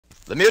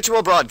The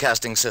Mutual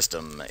Broadcasting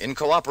System, in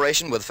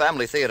cooperation with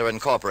Family Theater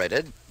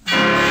Incorporated,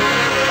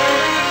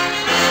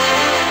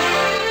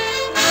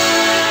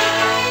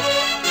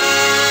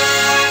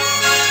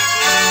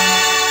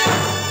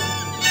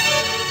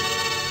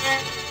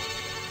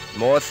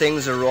 More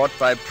things are wrought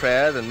by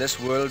prayer than this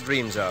world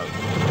dreams of.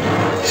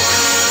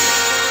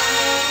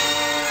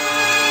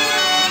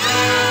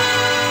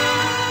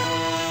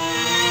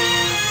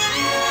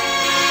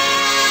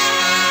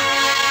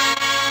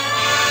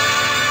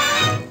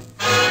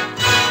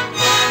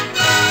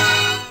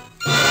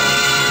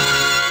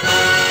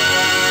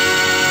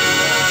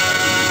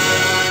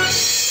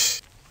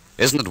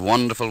 Isn't it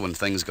wonderful when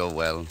things go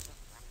well?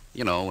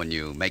 You know, when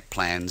you make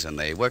plans and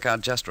they work out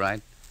just right.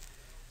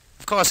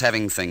 Of course,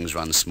 having things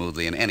run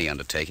smoothly in any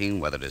undertaking,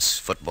 whether it is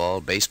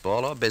football,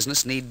 baseball, or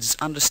business, needs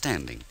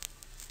understanding.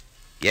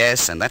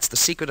 Yes, and that's the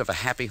secret of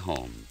a happy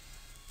home.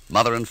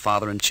 Mother and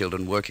father and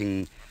children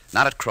working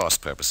not at cross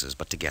purposes,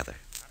 but together.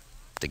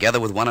 Together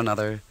with one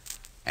another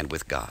and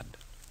with God.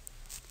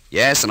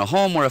 Yes, in a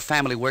home where a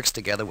family works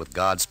together with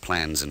God's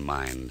plans in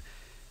mind,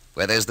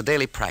 where there's the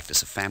daily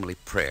practice of family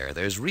prayer,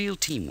 there's real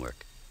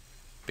teamwork.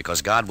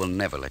 Because God will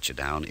never let you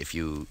down if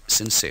you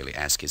sincerely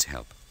ask His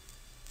help.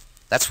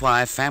 That's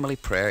why family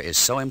prayer is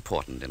so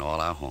important in all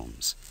our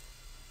homes.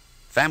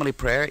 Family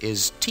prayer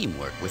is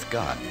teamwork with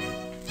God.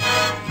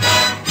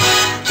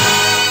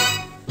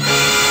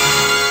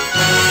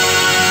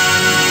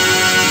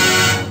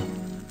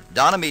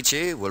 Don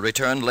Amici will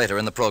return later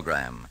in the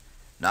program.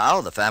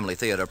 Now, the Family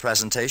Theater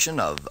presentation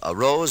of A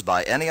Rose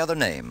by Any Other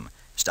Name,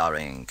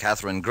 starring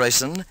Katherine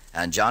Grayson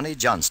and Johnny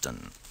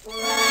Johnston.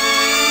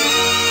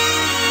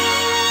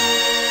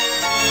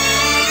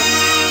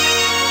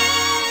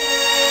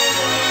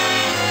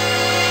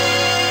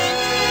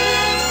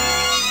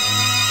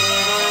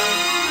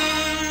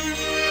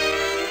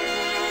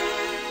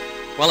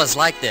 Well, it's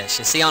like this.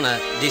 You see, on a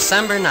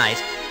December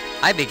night,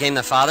 I became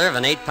the father of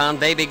an 8-pound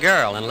baby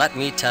girl, and let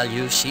me tell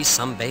you, she's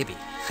some baby.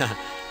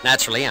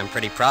 Naturally, I'm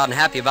pretty proud and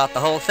happy about the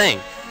whole thing.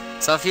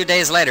 So a few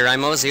days later, I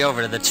mosey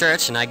over to the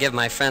church, and I give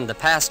my friend the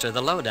pastor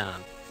the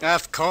lowdown.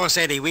 Of course,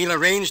 Eddie, we'll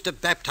arrange to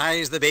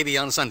baptize the baby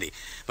on Sunday.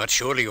 But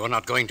surely you're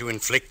not going to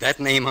inflict that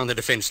name on the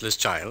defenseless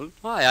child?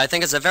 Why, I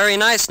think it's a very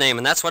nice name,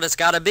 and that's what it's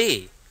got to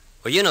be.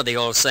 Well, you know the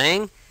old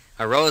saying,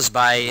 a rose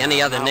by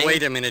any other name.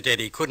 Wait a minute,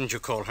 Eddie. Couldn't you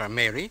call her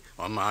Mary,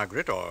 or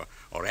Margaret, or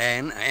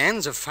Anne?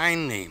 Anne's a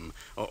fine name.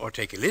 Or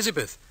take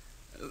Elizabeth.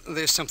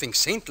 There's something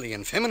saintly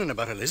and feminine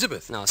about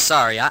Elizabeth. No,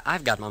 sorry,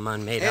 I've got my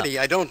mind made up. Eddie,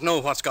 I don't know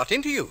what's got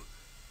into you.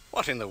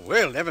 What in the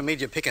world ever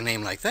made you pick a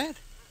name like that?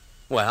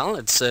 Well,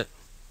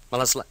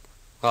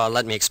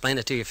 let me explain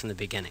it to you from the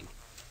beginning.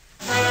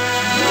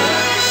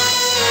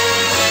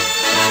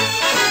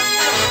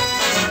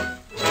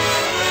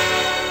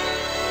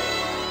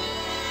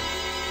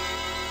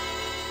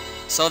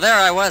 So there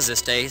I was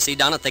this day, see,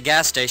 down at the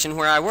gas station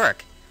where I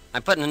work.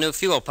 I'm putting a new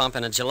fuel pump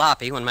in a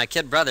jalopy when my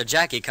kid brother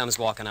Jackie comes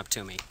walking up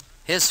to me.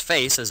 His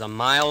face is a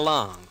mile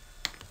long.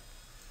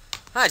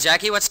 Hi,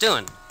 Jackie, what's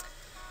doing?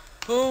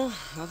 Oh,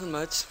 nothing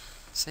much.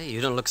 Say,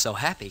 you don't look so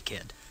happy,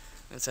 kid.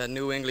 That's that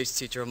new English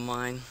teacher of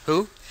mine.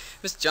 Who?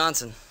 Miss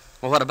Johnson.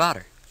 Well, what about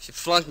her? She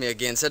flunked me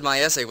again, said my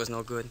essay was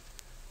no good.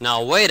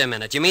 Now, wait a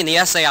minute. You mean the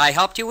essay I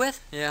helped you with?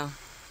 Yeah,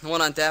 the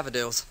one on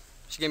daffodils.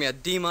 She gave me a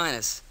D-.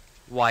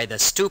 Why, the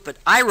stupid...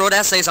 I wrote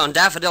essays on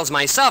daffodils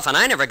myself, and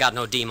I never got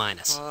no D-.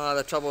 Oh,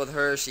 the trouble with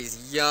her,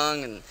 she's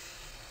young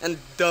and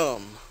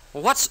dumb.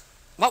 Well,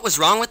 what was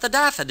wrong with the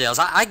daffodils?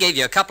 I gave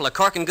you a couple of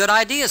corking good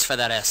ideas for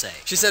that essay.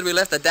 She said we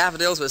left the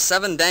daffodils with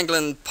 7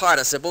 dangling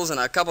participles and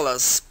a couple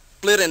of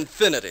split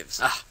infinitives.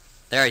 Ah,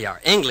 there you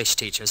are. English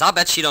teachers. I'll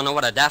bet she don't know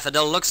what a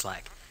daffodil looks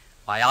like.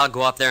 Why, I'll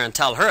go up there and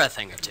tell her a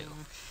thing or two.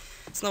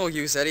 It's no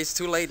use, Eddie. It's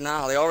too late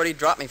now. They already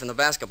dropped me from the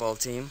basketball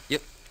team.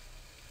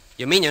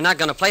 You mean you're not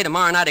going to play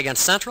tomorrow night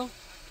against Central?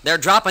 They're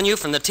dropping you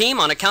from the team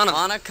on account of...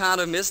 On account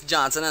of Miss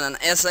Johnson and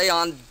an essay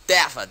on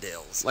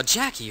daffodils. Well,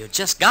 Jackie, you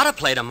just got to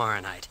play tomorrow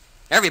night.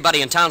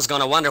 Everybody in town's going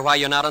to wonder why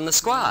you're not on the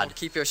squad. Oh,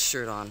 keep your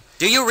shirt on.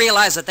 Do you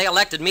realize that they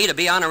elected me to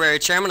be honorary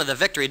chairman of the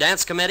Victory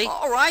Dance Committee?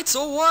 All right,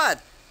 so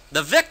what?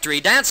 The Victory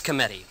Dance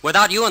Committee.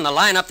 Without you in the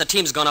lineup, the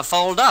team's going to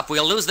fold up.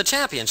 We'll lose the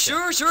championship.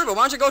 Sure, but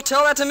why don't you go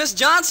tell that to Miss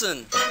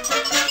Johnson?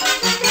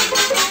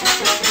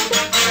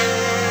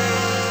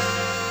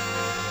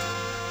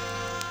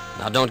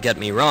 Now, don't get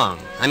me wrong.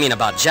 I mean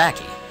about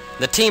Jackie.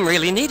 The team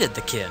really needed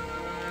the kid.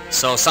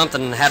 So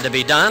something had to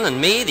be done,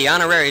 and me, the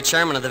honorary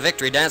chairman of the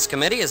Victory Dance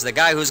Committee, is the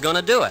guy who's going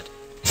to do it.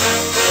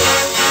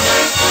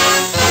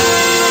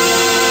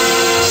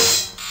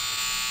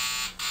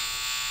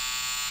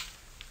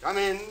 Come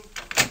in.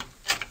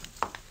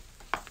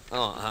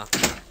 Oh,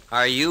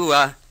 are you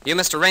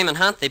Mr. Raymond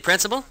Hunt, the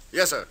principal?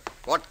 Yes, sir.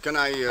 What can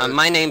I,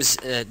 My name's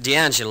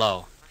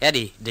D'Angelo.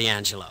 Eddie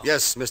D'Angelo.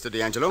 Yes, Mr.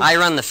 D'Angelo. I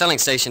run the filling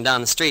station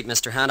down the street,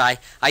 Mr. Hunt.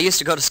 I used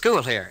to go to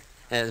school here.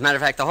 As a matter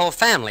of fact, the whole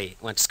family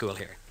went to school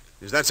here.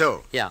 Is that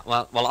so? Yeah,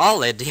 well, all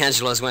the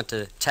D'Angelos went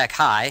to Tech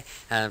High.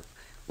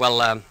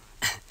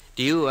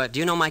 Do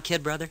you know my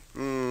kid, brother?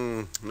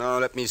 No,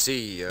 let me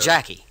see.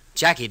 Jackie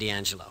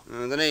D'Angelo.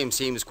 The name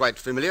seems quite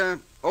familiar.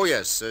 Oh,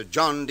 yes,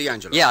 John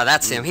D'Angelo. Yeah,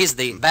 that's him. He's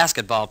the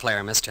basketball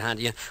player, Mr. Hunt.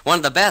 One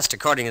of the best,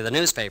 according to the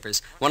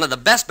newspapers. One of the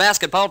best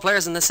basketball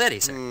players in the city,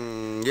 sir.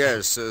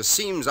 Yes,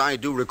 seems I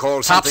do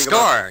recall Top something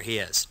scorer, he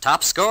is.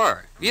 Top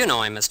scorer. You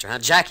know him, Mr.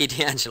 Hunt. Jackie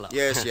D'Angelo.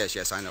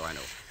 Yes, I know.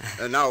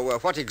 Now,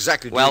 what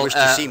exactly do you wish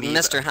to see me...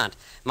 Mr. Hunt,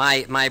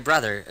 my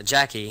brother,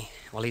 Jackie,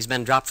 well, he's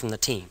been dropped from the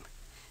team.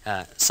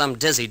 Some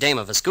dizzy dame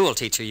of a school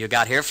teacher you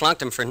got here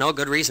flunked him for no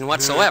good reason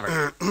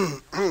whatsoever.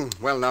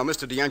 Well, now,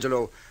 Mr.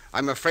 D'Angelo,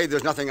 I'm afraid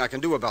there's nothing I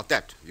can do about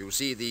that. You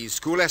see, the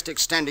scholastic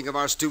standing of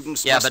our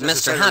students... Yeah, but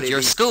Mr. Hunt,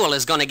 your school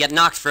is going to get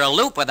knocked for a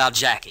loop without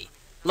Jackie.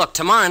 Look,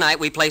 tomorrow night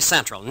we play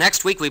Central.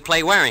 Next week we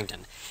play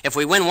Warrington. If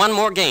we win one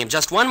more game,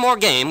 just one more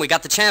game, we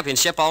got the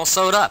championship all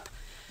sewed up.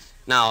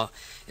 Now,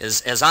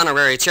 as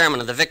honorary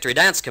chairman of the Victory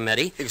Dance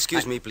Committee...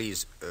 Excuse me,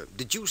 please.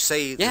 Did you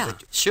say... Yeah,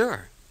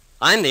 sure.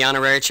 I'm the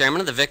honorary chairman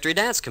of the Victory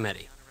Dance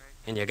Committee.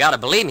 And you gotta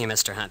believe me,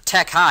 Mr. Hunt,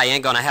 Tech High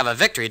ain't gonna have a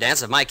victory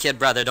dance if my kid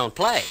brother don't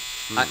play.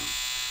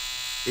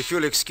 If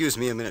you'll excuse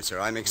me a minute, sir,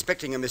 I'm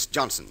expecting a Miss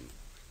Johnson.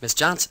 Miss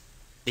Johnson?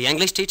 The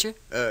English teacher?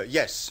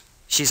 Yes.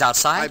 She's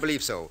outside? I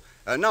believe so.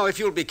 Now, if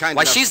you'll be kind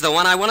Why, enough... she's the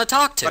one I want to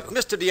talk to. But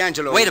Mr.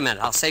 D'Angelo... Wait a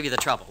minute, I'll save you the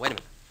trouble. Wait a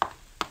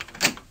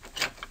minute.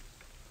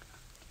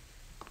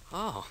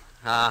 Oh,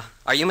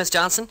 are you Miss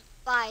Johnson?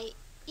 Why,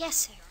 yes,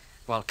 sir.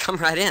 Well, come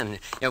right in.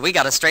 We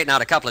got to straighten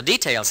out a couple of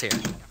details here.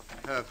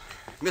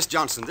 Miss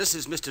Johnson, this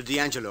is Mr.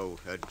 D'Angelo,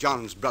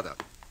 John's brother.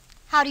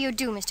 How do you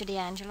do, Mr.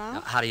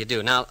 D'Angelo? How do you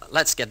do? Now,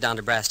 let's get down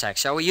to brass tacks,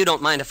 shall we? You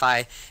don't mind if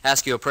I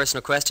ask you a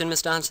personal question,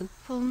 Miss Johnson?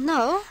 Well,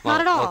 no, not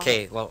at all.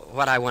 Okay, well,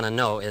 what I want to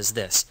know is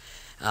this.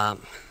 Well,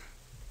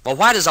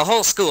 why does the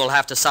whole school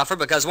have to suffer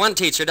because one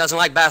teacher doesn't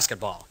like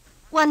basketball?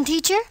 One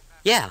teacher?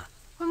 Yeah.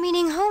 Well,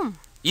 meaning whom?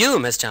 You,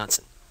 Miss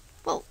Johnson.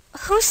 Well,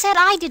 who said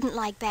I didn't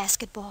like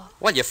basketball?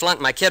 Well, you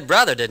flunked my kid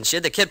brother, didn't you?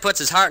 The kid puts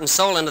his heart and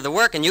soul into the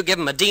work, and you give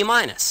him a D-.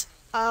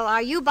 Oh,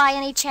 are you by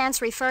any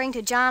chance referring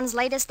to John's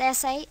latest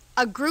essay?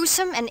 A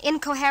gruesome and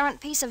incoherent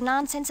piece of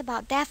nonsense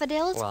about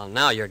daffodils? Well,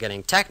 now you're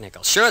getting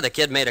technical. Sure, the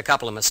kid made a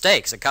couple of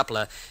mistakes, a couple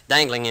of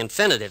dangling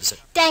infinitives.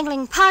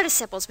 Dangling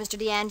participles, Mr.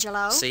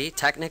 D'Angelo. See,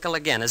 technical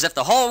again, as if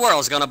the whole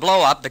world's going to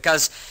blow up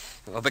because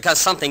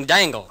something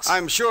dangles.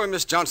 I'm sure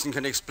Miss Johnson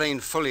can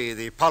explain fully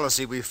the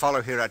policy we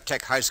follow here at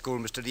Tech High School,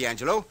 Mr.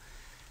 D'Angelo.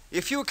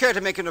 If you care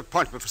to make an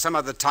appointment for some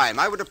other time,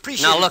 I would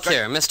appreciate it. Now, look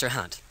here, Mr.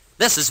 Hunt.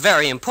 This is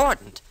very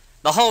important.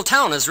 The whole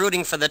town is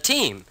rooting for the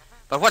team.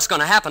 But what's going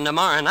to happen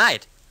tomorrow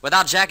night?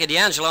 Without Jackie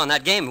D'Angelo in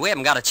that game, we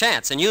haven't got a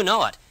chance, and you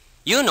know it.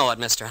 You know it,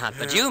 Mr. Hunt,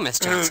 but you, Miss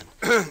Johnson.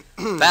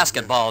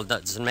 Basketball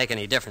doesn't make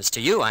any difference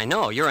to you, I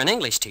know. You're an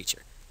English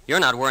teacher.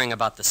 You're not worrying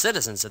about the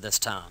citizens of this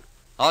town.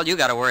 All you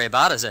got to worry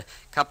about is a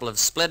couple of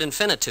split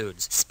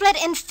infinitudes. Split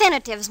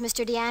infinitives,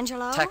 Mr.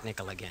 D'Angelo.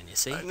 Technical again, you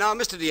see. Now,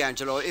 Mr.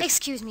 D'Angelo, if...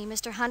 Excuse me,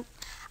 Mr. Hunt.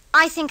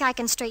 I think I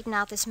can straighten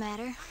out this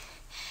matter.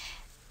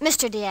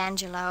 Mr.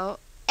 D'Angelo,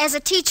 as a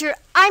teacher,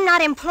 I'm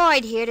not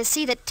employed here to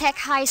see that Tech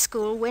High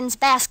School wins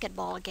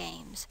basketball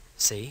games.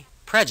 See?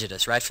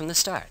 Prejudice right from the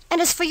start.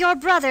 And as for your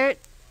brother,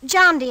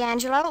 John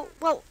D'Angelo,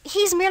 well,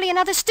 he's merely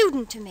another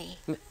student to me.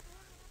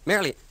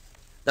 Merely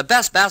the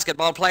best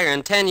basketball player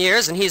in 10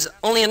 years, and he's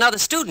only another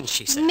student,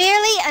 she said.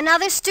 Merely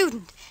another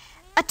student.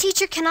 A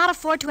teacher cannot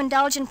afford to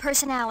indulge in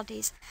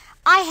personalities.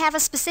 I have a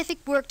specific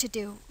work to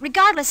do,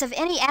 regardless of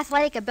any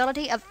athletic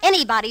ability of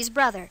anybody's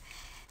brother.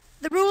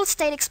 The rules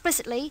state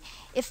explicitly,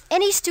 if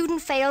any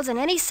student fails in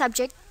any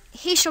subject,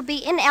 he shall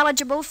be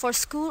ineligible for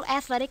school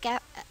athletic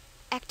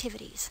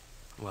activities.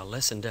 Well,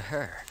 listen to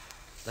her.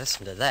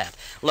 Listen to that.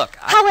 Look,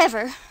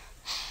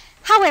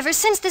 However,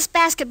 since this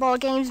basketball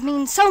game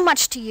means so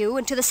much to you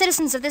and to the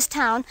citizens of this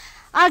town,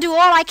 I'll do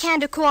all I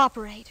can to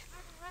cooperate.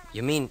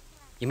 You mean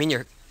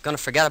you're going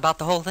to forget about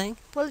the whole thing?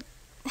 Well,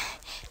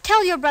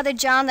 tell your brother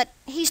John that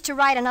he's to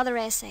write another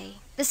essay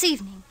this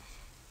evening.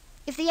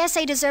 If the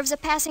essay deserves a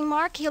passing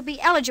mark, he'll be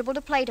eligible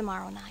to play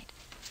tomorrow night.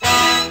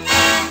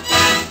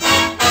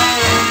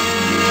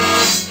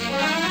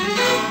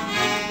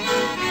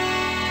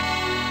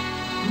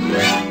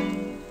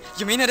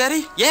 You mean it,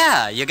 Eddie?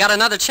 Yeah, you got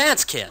another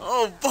chance, kid.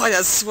 Oh, boy,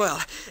 that's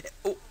swell.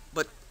 Oh,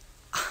 but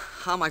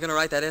how am I going to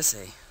write that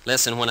essay?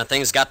 Listen, when a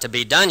thing's got to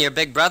be done, your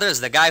big brother is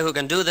the guy who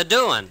can do the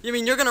doing. You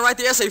mean you're going to write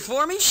the essay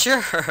for me?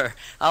 Sure.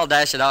 I'll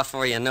dash it off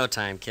for you in no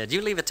time, kid.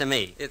 You leave it to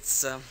me.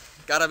 It's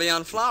got to be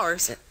on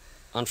flowers.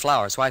 On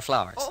flowers? Why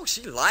flowers? Oh,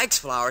 she likes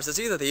flowers. It's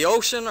either the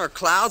ocean or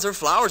clouds or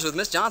flowers with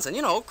Miss Johnson.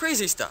 You know,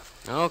 crazy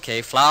stuff.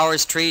 Okay,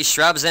 flowers, trees,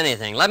 shrubs,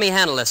 anything. Let me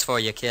handle this for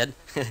you, kid.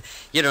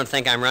 You don't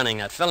think I'm running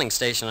that filling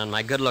station on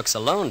my good looks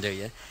alone, do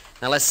you?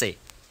 Now, let's see.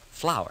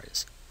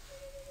 Flowers.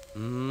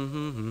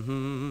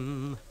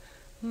 An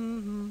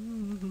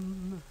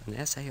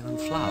essay on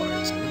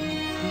flowers.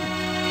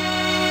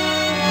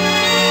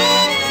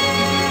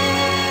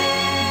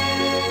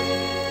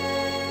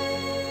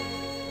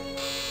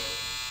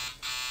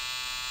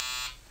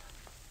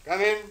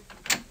 Come in.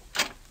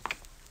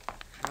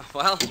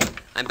 Well,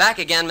 I'm back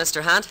again,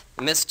 Mr. Hunt.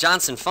 Miss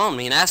Johnson phoned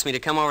me and asked me to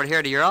come over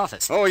here to your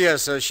office. Oh,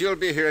 yes, she'll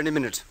be here any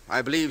minute.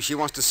 I believe she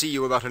wants to see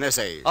you about an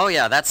essay. Oh,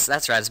 yeah, that's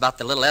right. It's about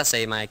the little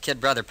essay my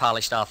kid brother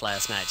polished off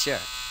last night, sure.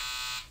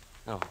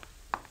 Oh.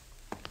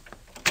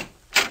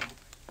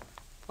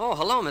 Oh,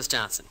 hello, Miss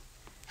Johnson.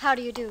 How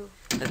do you do?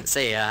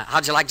 Say,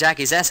 how'd you like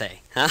Jackie's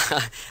essay?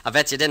 Huh? I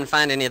bet you didn't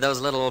find any of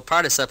those little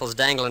participles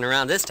dangling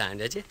around this time,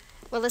 did you?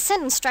 Well, the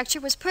sentence structure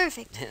was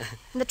perfect.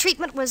 And the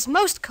treatment was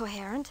most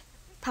coherent.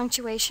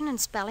 Punctuation and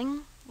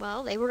spelling,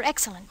 well, they were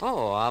excellent.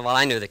 Oh, well,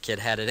 I knew the kid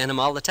had it in him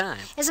all the time.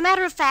 As a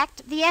matter of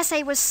fact, the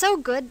essay was so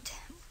good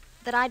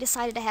that I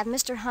decided to have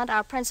Mr. Hunt,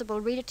 our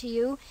principal, read it to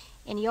you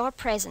in your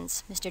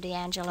presence, Mr.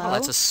 D'Angelo. Oh,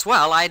 that's a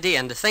swell idea,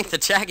 and to think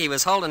that Jackie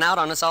was holding out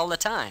on us all the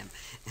time.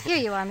 Here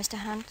you are, Mr.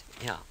 Hunt.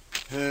 Yeah.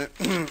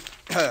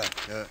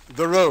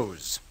 The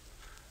rose.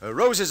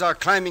 Roses are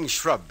climbing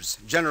shrubs,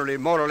 generally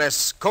more or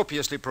less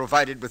copiously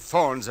provided with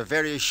thorns of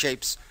various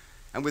shapes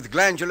and with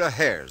glandular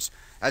hairs,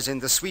 as in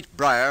the sweet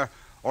briar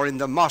or in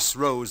the moss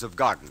rose of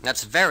gardens.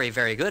 That's very,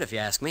 very good if you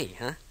ask me,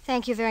 huh?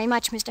 Thank you very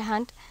much, Mr.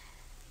 Hunt.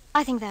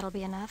 I think that'll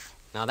be enough.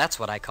 Now, that's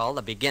what I call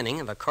the beginning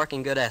of a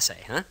corking good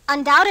essay, huh?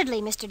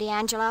 Undoubtedly, Mr.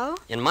 D'Angelo.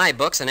 In my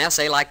books, an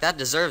essay like that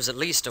deserves at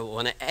least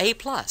an A+.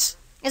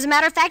 As a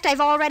matter of fact, I've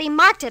already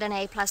marked it an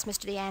A+,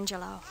 Mr.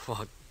 D'Angelo.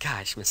 Oh,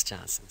 gosh, Miss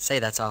Johnson. Say,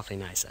 that's awfully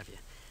nice of you.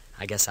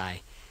 I guess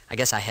I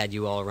had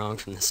you all wrong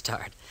from the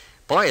start.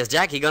 Boy, is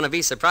Jackie going to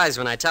be surprised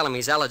when I tell him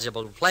he's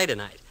eligible to play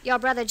tonight. Your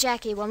brother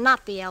Jackie will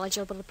not be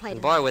eligible to play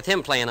And tonight. boy, with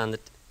him playing on the...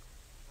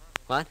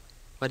 What?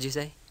 What'd you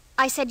say?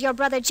 I said your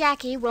brother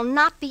Jackie will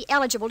not be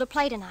eligible to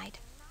play tonight.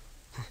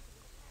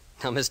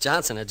 Now, Miss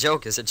Johnson, a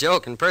joke is a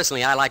joke, and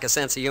personally I like a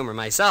sense of humor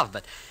myself,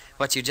 but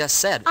what you just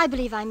said... I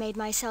believe I made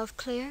myself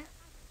clear.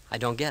 I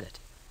don't get it.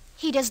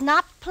 He does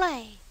not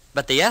play.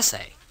 But the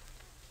essay?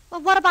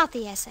 Well, what about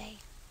the essay?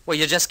 Well,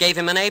 you just gave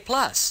him an A+.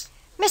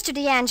 Mr.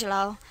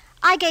 D'Angelo,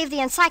 I gave the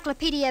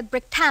Encyclopedia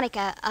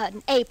Britannica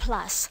an A+.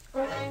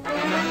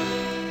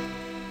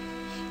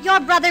 Your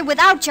brother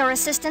without your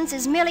assistance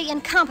is merely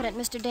incompetent,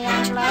 Mr.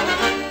 D'Angelo.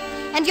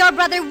 And your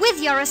brother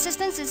with your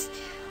assistance is...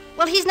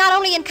 Well, he's not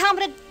only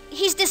incompetent,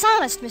 he's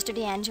dishonest, Mr.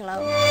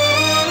 D'Angelo.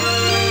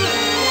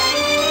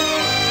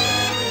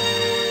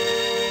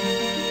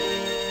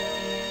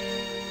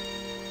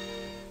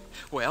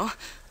 Well,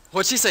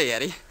 what'd she say,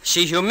 Eddie?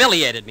 She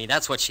humiliated me,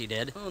 that's what she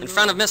did. In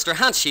front of Mr.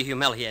 Hunt, she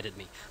humiliated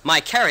me.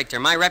 My character,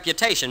 my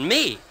reputation,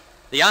 me,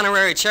 the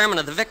honorary chairman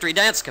of the Victory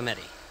Dance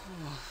Committee.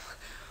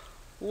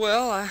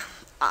 Well,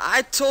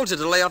 I told you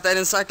to lay off that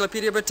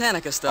Encyclopedia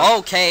Britannica stuff.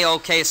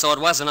 Okay, so it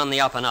wasn't on the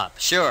up and up.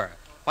 Sure.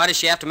 Why does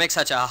she have to make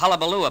such a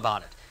hullabaloo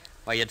about it?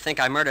 Why, you'd think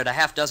I murdered a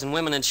half-dozen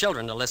women and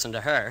children to listen to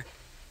her.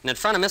 And in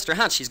front of Mr.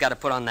 Hunt, she's got to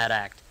put on that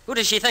act. Who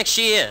does she think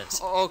she is?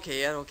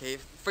 Okay, Ed, okay.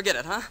 Forget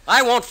it, huh?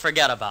 I won't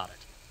forget about it.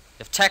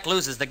 If Tech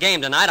loses the game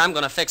tonight, I'm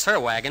going to fix her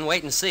wagon.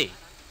 Wait and see.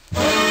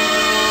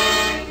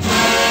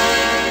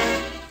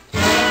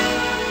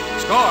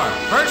 Score,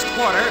 first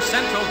quarter,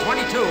 Central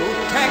 22,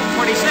 Tech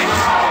 26.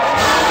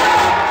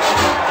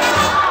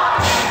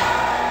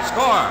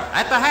 Score,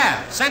 at the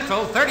half,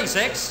 Central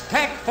 36,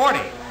 Tech 40.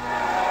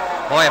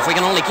 Boy, if we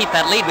can only keep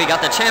that lead, we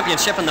got the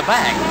championship in the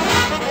bag.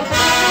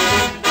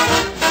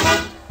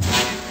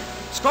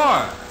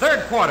 Score,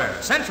 third quarter,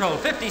 Central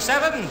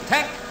 57,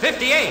 Tech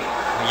 58.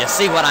 Well, you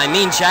see what I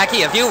mean, Jackie?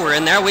 If you were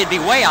in there, we'd be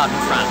way out in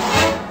front.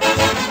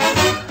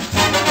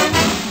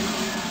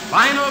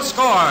 Final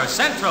score,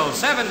 Central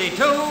 72,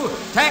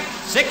 Tech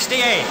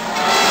 68.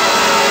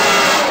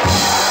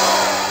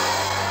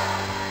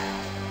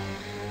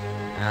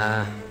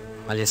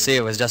 Well, you see,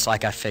 it was just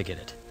like I figured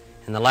it.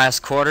 In the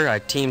last quarter, our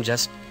team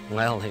just,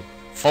 well, they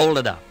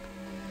folded up.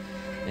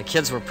 The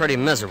kids were pretty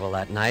miserable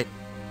that night.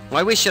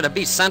 Why, we should have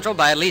beat Central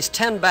by at least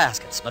 10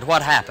 baskets, but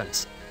what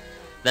happens?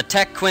 The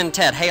Tech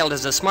Quintet, hailed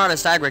as the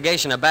smartest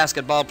aggregation of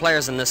basketball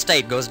players in the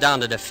state, goes down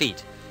to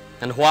defeat.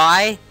 And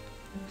why?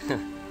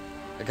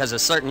 Because a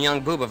certain young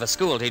boob of a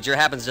schoolteacher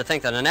happens to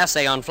think that an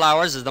essay on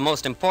flowers is the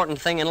most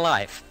important thing in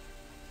life.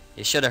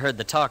 You should have heard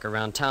the talk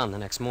around town the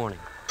next morning.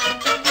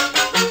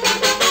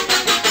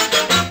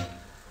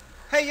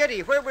 Hey,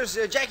 Eddie, where was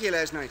Jackie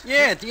last night?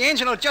 Yeah,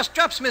 D'Angelo just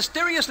drops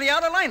mysteriously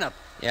out of lineup.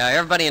 Yeah,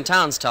 everybody in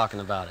town's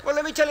talking about it. Well,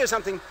 let me tell you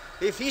something.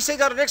 If he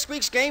stays out of next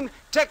week's game,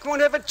 Tech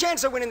won't have a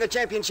chance of winning the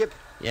championship.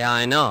 Yeah,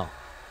 I know.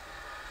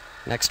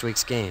 Next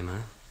week's game, huh?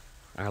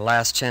 Our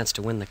last chance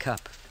to win the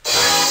cup.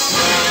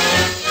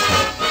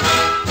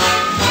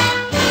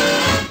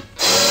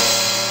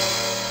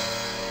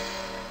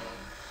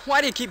 Why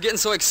do you keep getting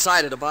so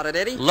excited about it,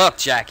 Eddie? Look,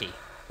 Jackie,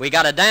 we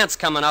got a dance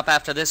coming up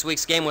after this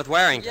week's game with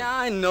Warrington. Yeah,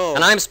 I know.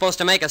 And I'm supposed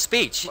to make a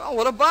speech. Well,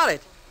 what about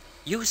it?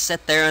 You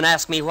sit there and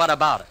ask me what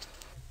about it.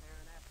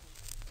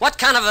 What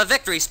kind of a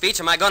victory speech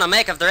am I going to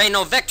make if there ain't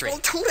no victory?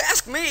 Well, don't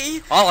ask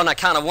me. All on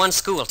account of one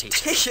school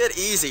teacher. Take it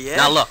easy, Ed.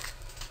 Now, look,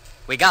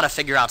 we got to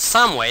figure out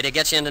some way to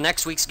get you into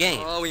next week's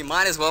game. Oh, we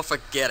might as well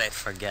forget it.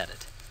 Forget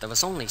it. There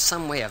was only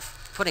some way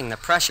of putting the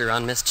pressure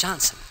on Miss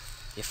Johnson.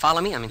 You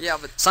follow me? I mean, yeah,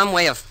 but... some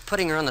way of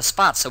putting her on the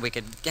spot so we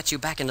could get you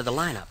back into the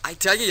lineup. I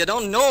tell you, you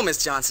don't know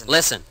Miss Johnson.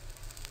 Listen,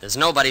 there's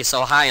nobody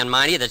so high and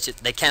mighty that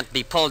they can't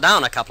be pulled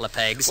down a couple of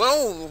pegs.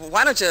 Well,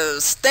 why don't you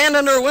stand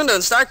under her window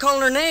and start calling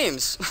her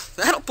names?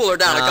 That'll pull her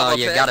down a couple of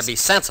pegs. You got to be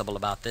sensible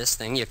about this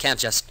thing. You can't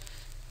just...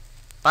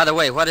 By the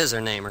way, what is her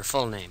name, her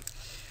full name?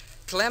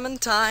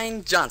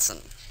 Clementine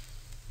Johnson.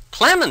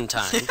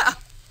 Clementine? Yeah.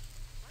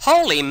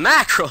 Holy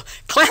mackerel.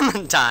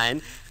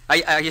 Clementine?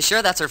 Are you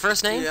sure that's her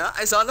first name? Yeah,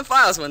 I saw it in the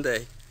files one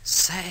day.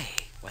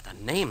 Say, with a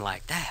name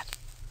like that,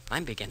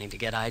 I'm beginning to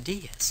get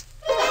ideas.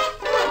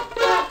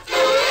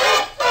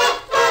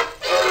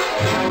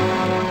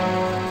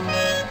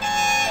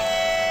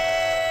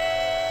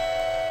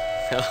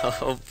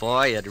 Oh,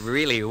 boy, it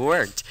really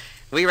worked.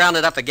 We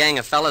rounded up a gang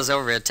of fellas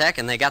over at Tech,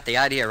 and they got the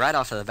idea right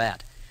off of the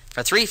bat.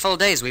 For 3 full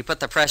days, we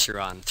put the pressure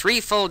on. 3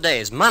 full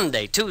days,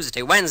 Monday,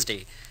 Tuesday,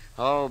 Wednesday.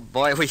 Oh,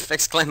 boy, we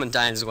fixed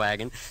Clementine's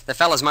wagon. The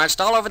fellas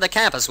marched all over the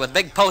campus with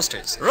big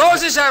posters.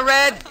 Roses are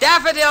red,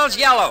 daffodils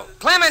yellow.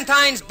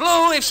 Clementine's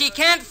blue if she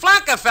can't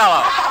flunk a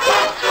fellow.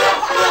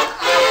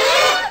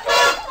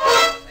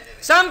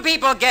 Some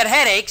people get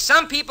headaches,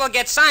 some people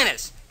get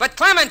sinus. But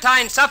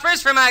Clementine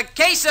suffers from a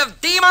case of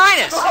D-.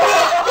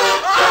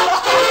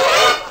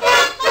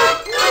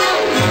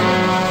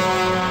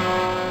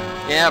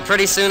 Yeah,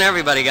 pretty soon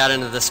everybody got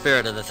into the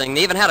spirit of the thing.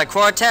 They even had a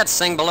quartet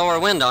sing Below Her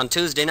Window on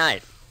Tuesday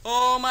night.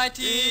 Oh, my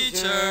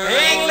teacher.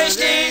 English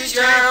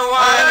teacher,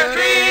 what a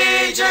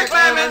creature,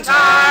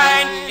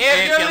 Clementine.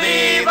 If you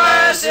leave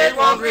us, it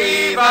won't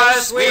grieve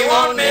us. We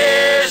won't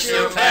miss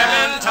you,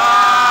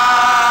 Clementine.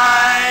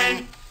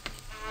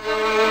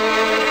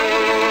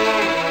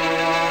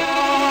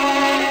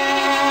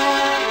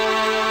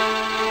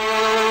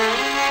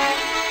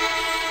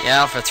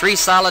 Yeah, for 3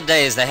 solid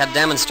days they had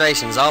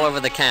demonstrations all over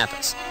the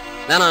campus.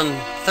 Then on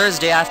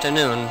Thursday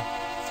afternoon,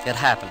 it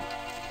happened.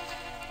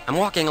 I'm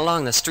walking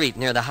along the street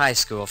near the high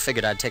school.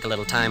 Figured I'd take a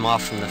little time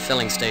off from the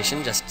filling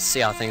station just to see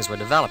how things were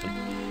developing.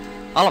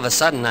 All of a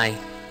sudden, I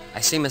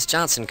see Miss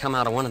Johnson come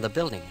out of one of the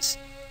buildings.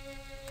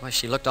 Boy,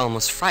 she looked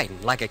almost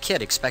frightened, like a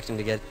kid expecting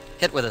to get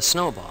hit with a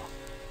snowball.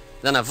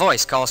 Then a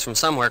voice calls from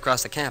somewhere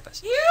across the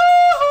campus.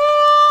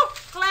 Yoo-hoo!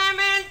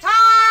 Clementine!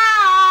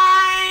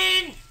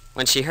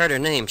 When she heard her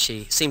name,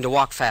 she seemed to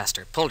walk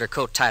faster, pulled her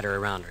coat tighter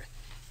around her.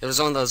 It was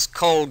one of those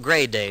cold,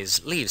 gray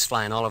days, leaves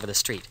flying all over the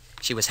street.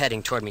 She was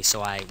heading toward me,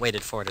 so I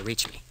waited for her to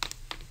reach me.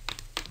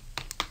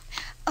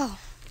 Oh,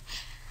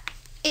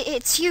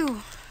 it's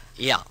you.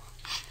 Yeah.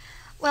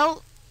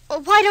 Well,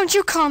 why don't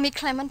you call me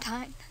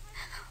Clementine?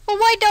 Well,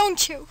 why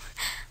don't you?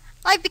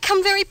 I've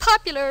become very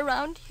popular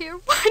around here.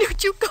 Why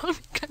don't you call me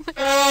Clementine?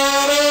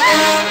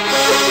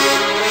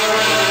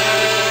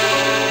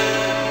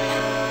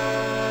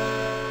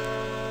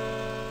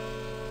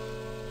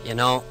 You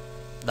know,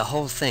 the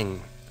whole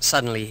thing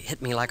suddenly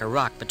hit me like a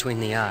rock between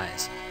the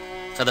eyes.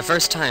 For the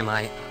first time,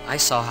 I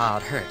saw how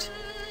it hurt.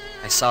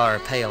 I saw her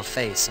pale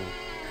face and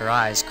her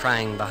eyes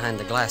crying behind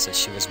the glasses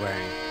she was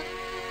wearing.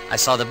 I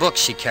saw the books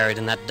she carried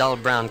and that dull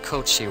brown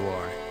coat she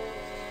wore.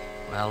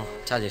 Well,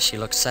 I tell you, she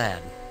looked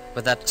sad,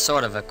 with that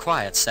sort of a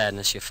quiet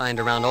sadness you find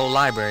around old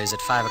libraries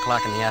at 5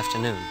 o'clock in the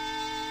afternoon.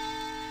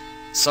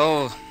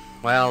 So,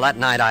 well, that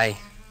night I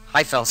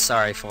felt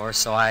sorry for her,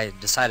 so I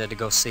decided to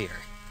go see her.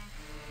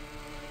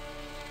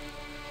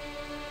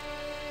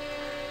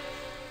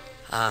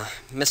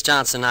 Miss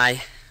Johnson,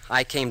 I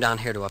came down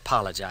here to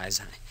apologize.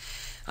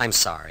 I'm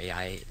sorry.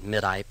 I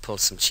admit I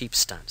pulled some cheap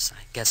stunts.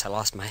 I guess I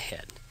lost my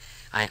head.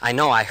 I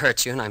know I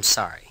hurt you, and I'm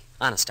sorry.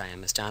 Honest I am,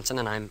 Miss Johnson,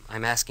 and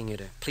I'm asking you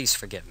to please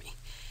forgive me.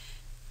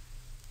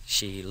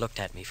 She looked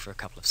at me for a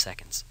couple of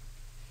seconds.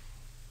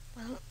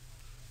 Well,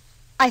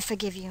 I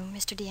forgive you,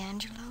 Mr.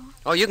 D'Angelo.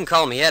 Oh, you can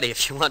call me Eddie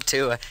if you want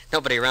to.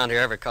 Nobody around here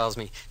ever calls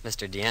me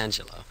Mr.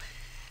 D'Angelo.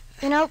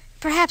 You know,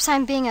 perhaps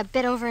I'm being a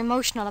bit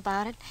over-emotional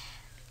about it.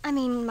 I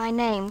mean, my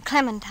name,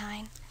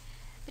 Clementine.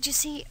 But you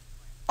see,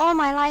 all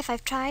my life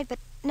I've tried, but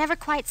never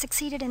quite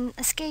succeeded in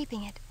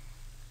escaping it.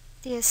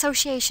 The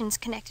associations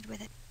connected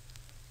with it.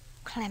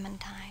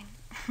 Clementine.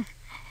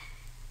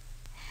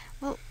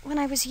 Well, when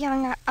I was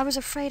young, I was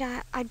afraid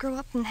I'd grow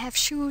up and have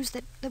shoes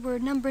that were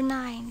number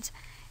 9s.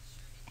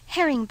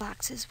 Herring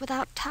boxes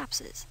without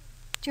topses.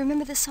 Do you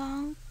remember the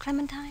song,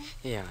 Clementine?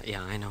 Yeah,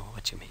 I know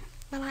what you mean.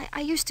 Well,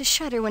 I used to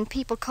shudder when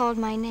people called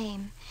my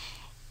name.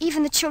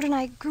 Even the children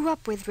I grew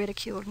up with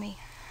ridiculed me.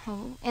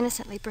 Oh,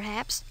 innocently,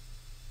 perhaps.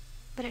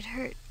 But it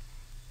hurt.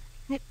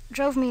 And it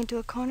drove me into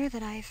a corner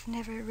that I've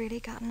never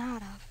really gotten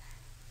out of.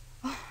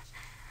 Oh,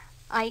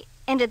 I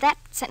ended that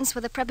sentence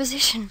with a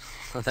preposition.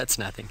 Oh, that's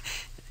nothing.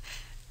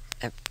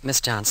 Miss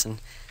Johnson,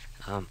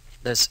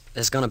 there's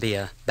going to be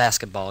a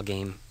basketball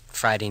game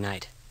Friday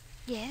night.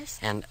 Yes?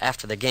 And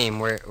after the game,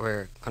 we're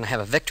going to have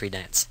a victory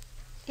dance.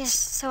 Yes,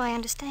 so I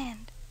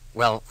understand.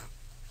 Well,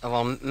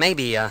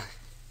 maybe,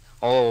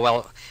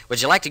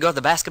 would you like to go to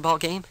the basketball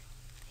game?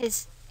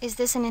 Is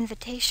this an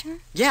invitation?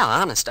 Yeah,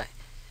 honest,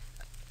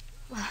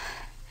 Well,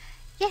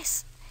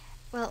 yes.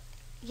 Well,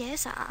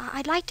 yes,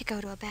 I'd like to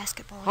go to a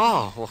basketball game.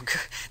 Oh, well,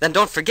 then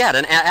don't forget,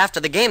 and after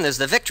the game, there's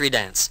the victory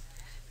dance.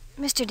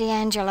 Mr.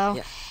 D'Angelo,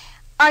 yeah.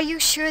 Are you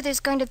sure there's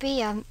going to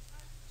be a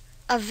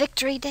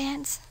victory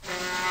dance?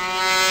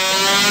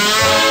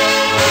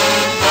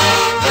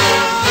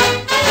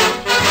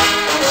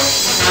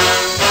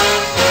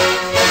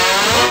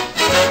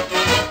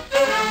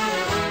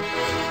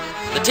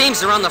 The teams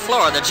boys are on the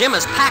floor. The gym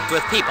is packed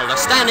with people. They're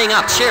standing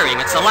up, cheering.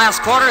 It's the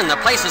last quarter, and the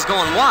place is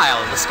going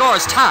wild. The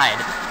score's tied.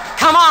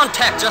 Come on,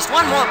 Tech, just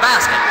one more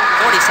basket.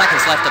 40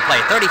 seconds left to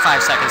play,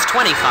 35 seconds,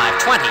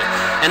 25, 20,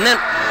 and then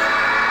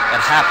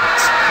it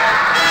happens.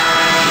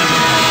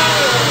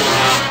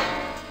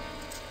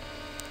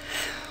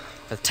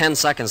 With 10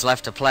 seconds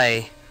left to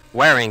play,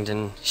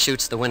 Warrington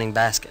shoots the winning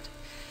basket.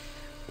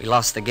 We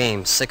lost the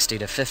game,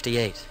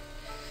 60-58.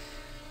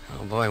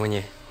 Oh, boy, when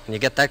you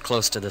get that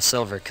close to the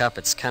silver cup,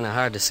 it's kind of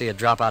hard to see it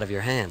drop out of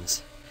your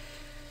hands.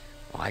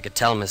 Well, I could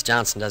tell Miss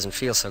Johnson doesn't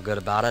feel so good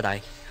about it.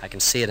 I can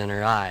see it in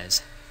her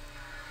eyes.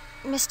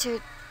 Mr.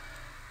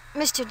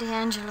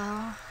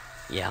 D'Angelo.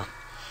 Yeah?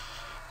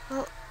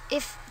 Well,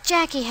 if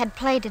Jackie had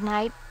played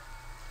tonight,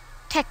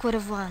 Tech would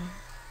have won.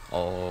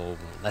 Oh,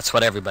 that's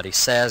what everybody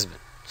says, but...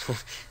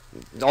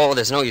 Oh,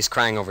 there's no use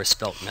crying over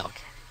spilt milk.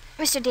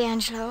 Mr.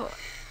 D'Angelo,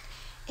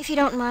 if you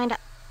don't mind,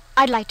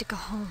 I'd like to go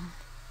home.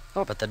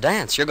 Oh, but the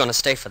dance. You're going to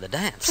stay for the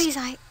dance. Please,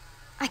 I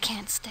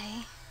can't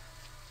stay.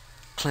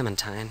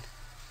 Clementine.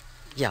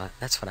 Yeah,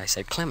 that's what I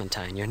said.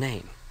 Clementine, your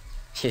name.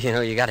 You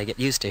know, you got to get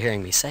used to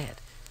hearing me say it.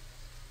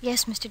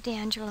 Yes, Mr.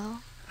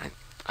 D'Angelo.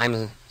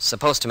 I'm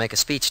supposed to make a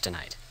speech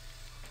tonight.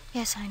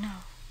 Yes, I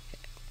know.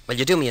 Will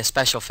you do me a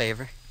special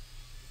favor?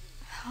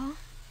 Oh?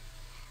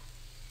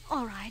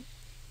 All right.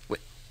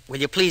 Will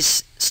you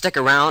please stick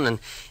around and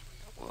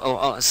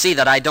see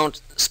that I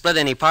don't split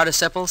any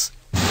participles?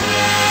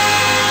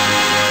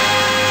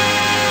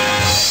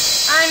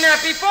 And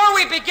before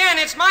we begin,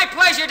 it's my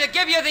pleasure to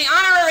give you the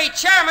honorary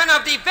chairman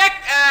of the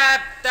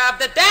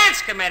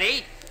dance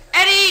committee,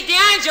 Eddie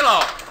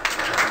D'Angelo.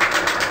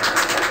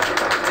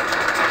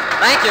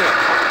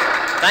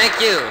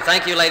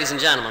 Thank you, ladies and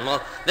gentlemen.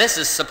 Well, this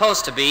is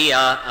supposed to be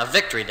a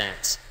victory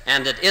dance,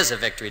 and it is a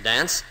victory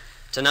dance.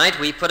 Tonight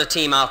we put a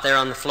team out there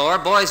on the floor,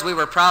 boys we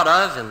were proud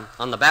of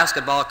on the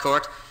basketball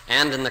court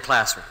and in the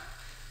classroom.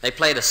 They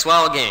played a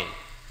swell game,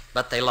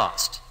 but they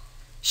lost.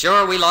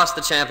 Sure, we lost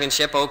the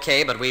championship,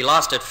 okay, but we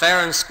lost it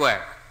fair and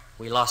square.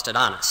 We lost it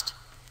honest.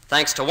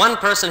 Thanks to one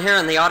person here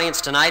in the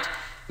audience tonight,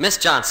 Miss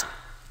Johnson.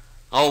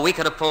 Oh, we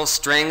could have pulled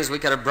strings, we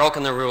could have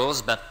broken the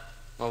rules, but,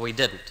 well, we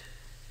didn't.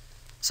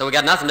 So we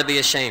got nothing to be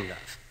ashamed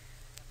of.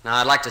 Now,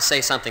 I'd like to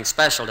say something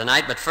special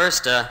tonight, but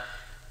first,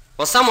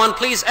 will someone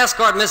please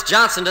escort Miss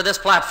Johnson to this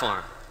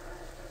platform?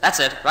 That's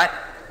it, right?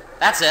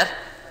 That's it.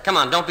 Come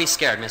on, don't be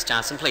scared, Miss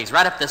Johnson, please.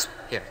 Right up this...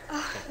 Here.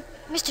 Oh,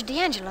 Mr.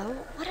 D'Angelo,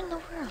 what in the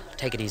world?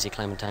 Take it easy,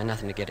 Clementine.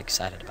 Nothing to get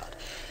excited about.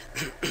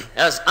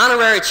 As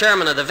honorary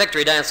chairman of the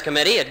Victory Dance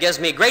Committee, it gives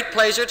me great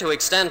pleasure to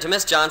extend to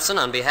Miss Johnson,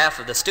 on behalf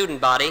of the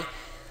student body,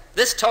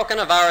 this token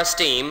of our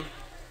esteem,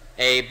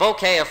 a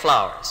bouquet of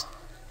flowers.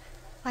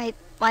 Why,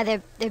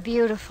 they're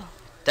beautiful.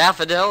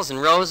 Daffodils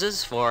and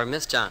roses for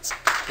Miss Johnson.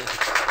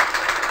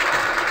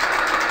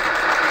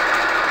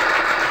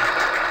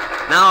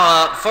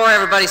 Now, before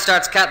everybody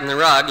starts cutting the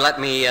rug, let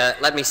me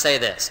say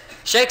this.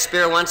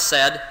 Shakespeare once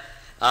said,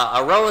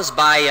 "A rose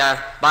by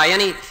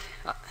any,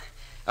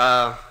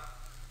 I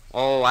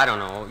don't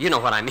know. You know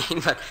what I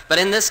mean. But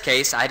in this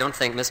case, I don't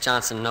think Miss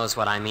Johnson knows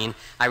what I mean.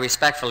 I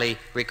respectfully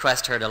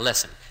request her to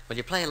listen. Will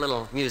you play a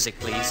little music,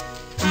 please?"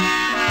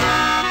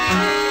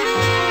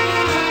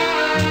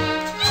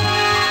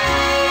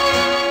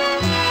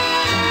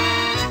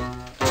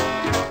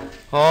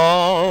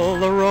 All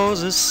the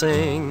roses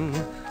sing,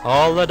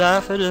 all the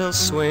daffodils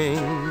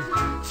swing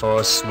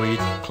for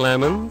sweet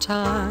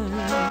Clementine.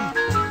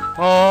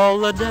 All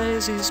the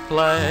daisies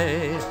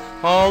play,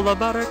 all the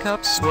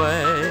buttercups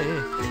sway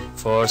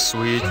for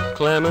sweet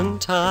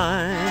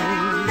Clementine.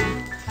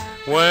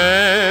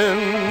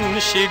 When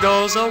she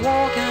goes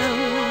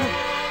a-walking,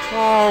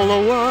 all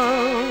the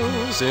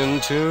world's in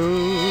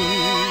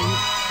tune.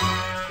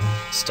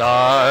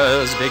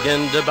 Stars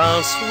begin to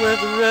bounce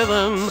with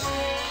rhythm,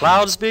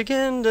 clouds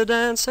begin to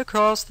dance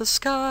across the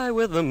sky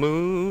with the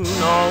moon.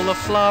 All the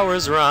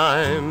flowers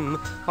rhyme,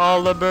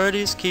 all the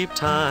birdies keep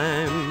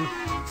time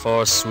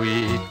for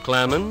sweet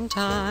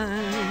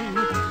Clementine.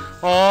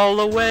 All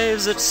the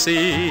waves at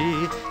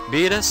sea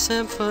beat a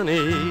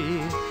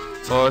symphony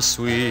for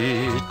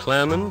sweet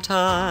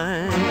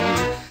Clementine.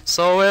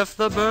 So if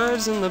the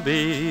birds and the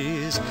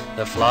bees,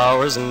 the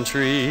flowers and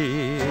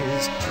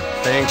trees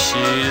think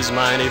she's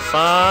mighty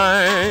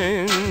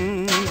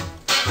fine,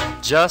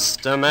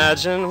 just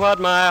imagine what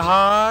my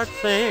heart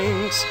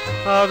thinks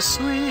of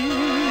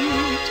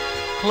sweet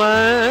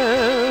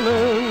Clementine.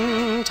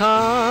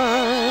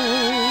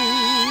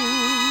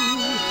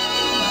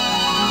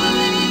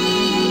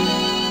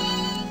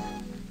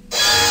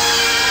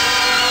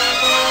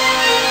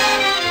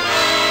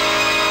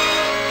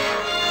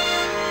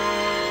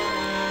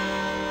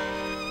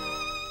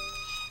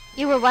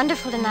 You were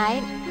wonderful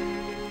tonight.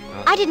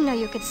 I didn't know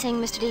you could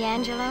sing, Mr.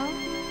 D'Angelo.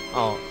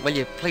 Oh, will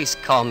you please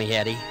call me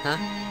Eddie, huh?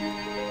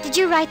 Did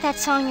you write that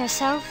song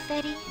yourself,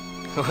 Eddie?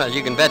 Well,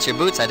 you can bet your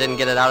boots I didn't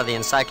get it out of the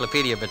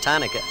Encyclopedia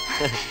Britannica.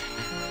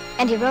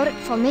 And you wrote it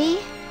for me?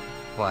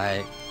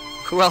 Why,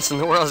 who else in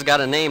the world's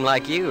got a name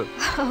like you?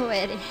 Oh,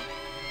 Eddie.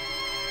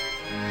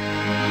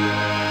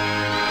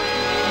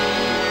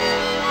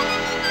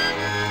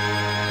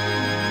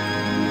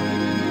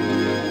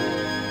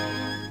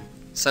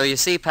 So you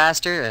see,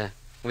 Pastor,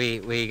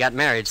 we got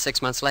married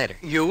 6 months later.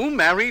 You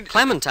married?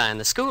 Clementine,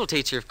 the school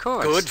teacher, of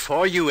course. Good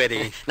for you,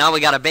 Eddie. Now we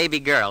got a baby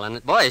girl,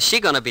 and boy, is she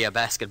going to be a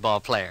basketball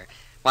player.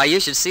 Why, you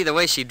should see the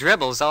way she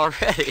dribbles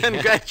already.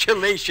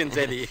 Congratulations,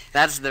 Eddie.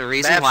 That's the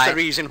reason why... That's the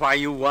reason why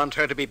you want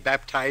her to be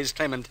baptized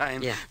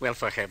Clementine. Yeah. Well,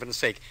 for heaven's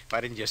sake, why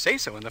didn't you say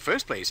so in the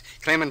first place?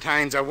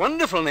 Clementine's a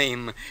wonderful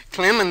name.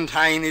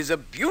 Clementine is a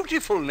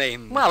beautiful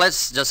name. Well,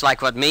 it's just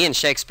like what me and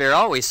Shakespeare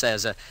always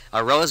says,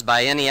 a rose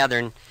by any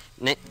other...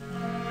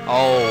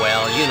 Oh,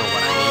 well, you know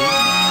what I mean.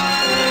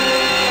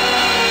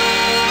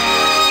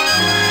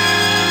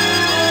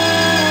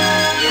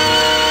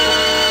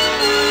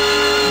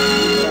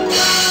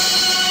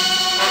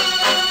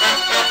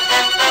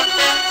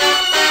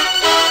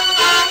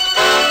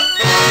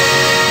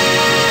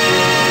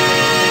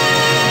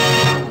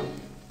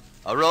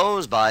 A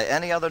Rose by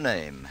Any Other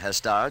Name has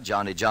starred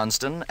Johnny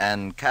Johnston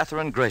and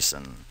Catherine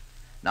Grayson.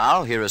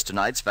 Now, here is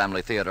tonight's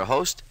Family Theater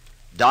host,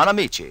 Don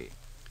Amici.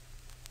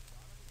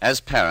 As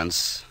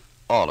parents,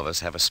 all of us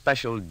have a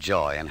special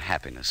joy and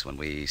happiness when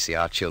we see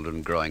our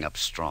children growing up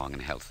strong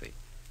and healthy.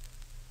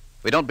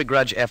 We don't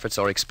begrudge efforts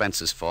or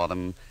expenses for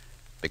them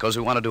because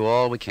we want to do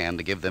all we can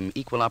to give them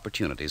equal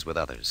opportunities with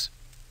others.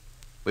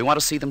 We want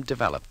to see them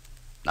develop,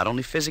 not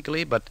only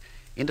physically, but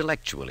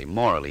intellectually,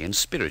 morally, and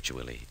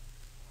spiritually.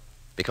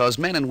 Because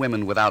men and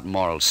women without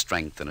moral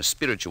strength and a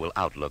spiritual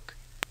outlook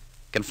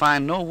can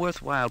find no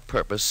worthwhile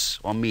purpose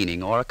or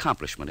meaning or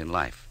accomplishment in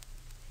life.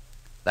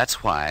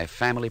 That's why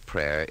family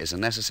prayer is a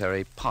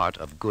necessary part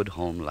of good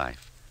home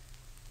life.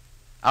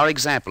 Our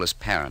example as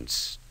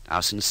parents,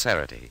 our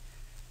sincerity,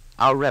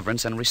 our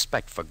reverence and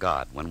respect for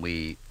God when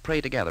we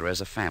pray together as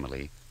a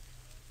family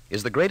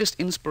is the greatest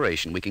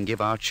inspiration we can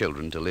give our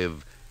children to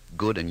live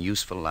good and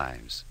useful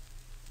lives.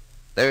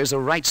 There is a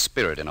right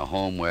spirit in a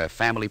home where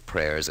family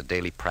prayer is a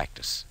daily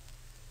practice,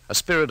 a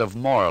spirit of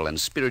moral and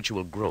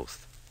spiritual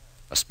growth,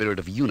 a spirit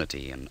of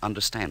unity and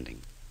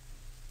understanding,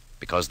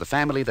 because the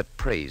family that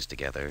prays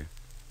together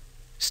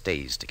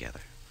stays together.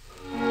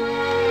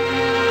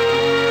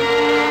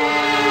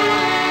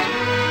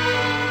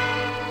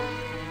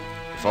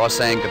 Before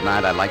saying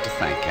goodnight, I'd like to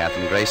thank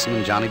Catherine Grayson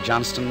and Johnny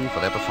Johnston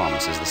for their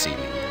performances this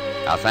evening.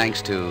 Our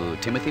thanks to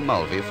Timothy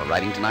Mulvey for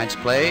writing tonight's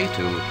play,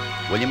 to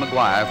William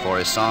McGuire for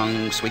his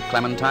song Sweet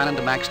Clementine, and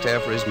to Max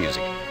Terr for his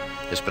music.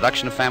 This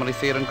production of Family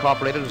Theater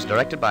Incorporated was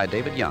directed by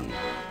David Young.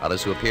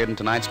 Others who appeared in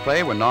tonight's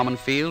play were Norman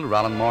Field,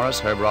 Roland Morris,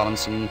 Herb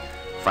Rawlinson,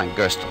 Frank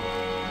Gerstle.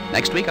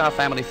 Next week, our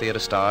Family Theater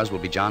stars will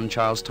be John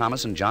Charles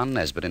Thomas and John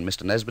Nesbitt in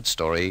Mr. Nesbitt's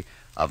story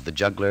of The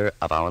Juggler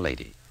of Our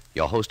Lady.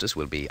 Your hostess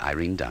will be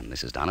Irene Dunn.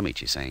 This is Don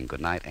Amici saying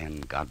good night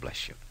and God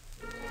bless you.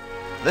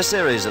 This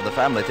series of the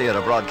Family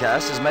Theater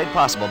broadcast is made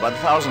possible by the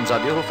thousands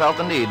of you who felt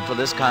the need for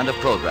this kind of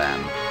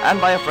program,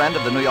 and by a friend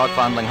of the New York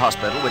Foundling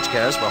Hospital, which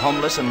cares for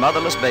homeless and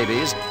motherless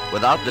babies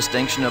without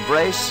distinction of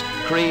race,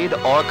 creed,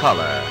 or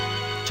color.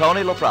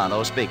 Tony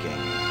Loprano speaking.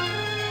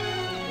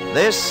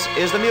 This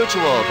is the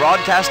Mutual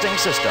Broadcasting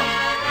System.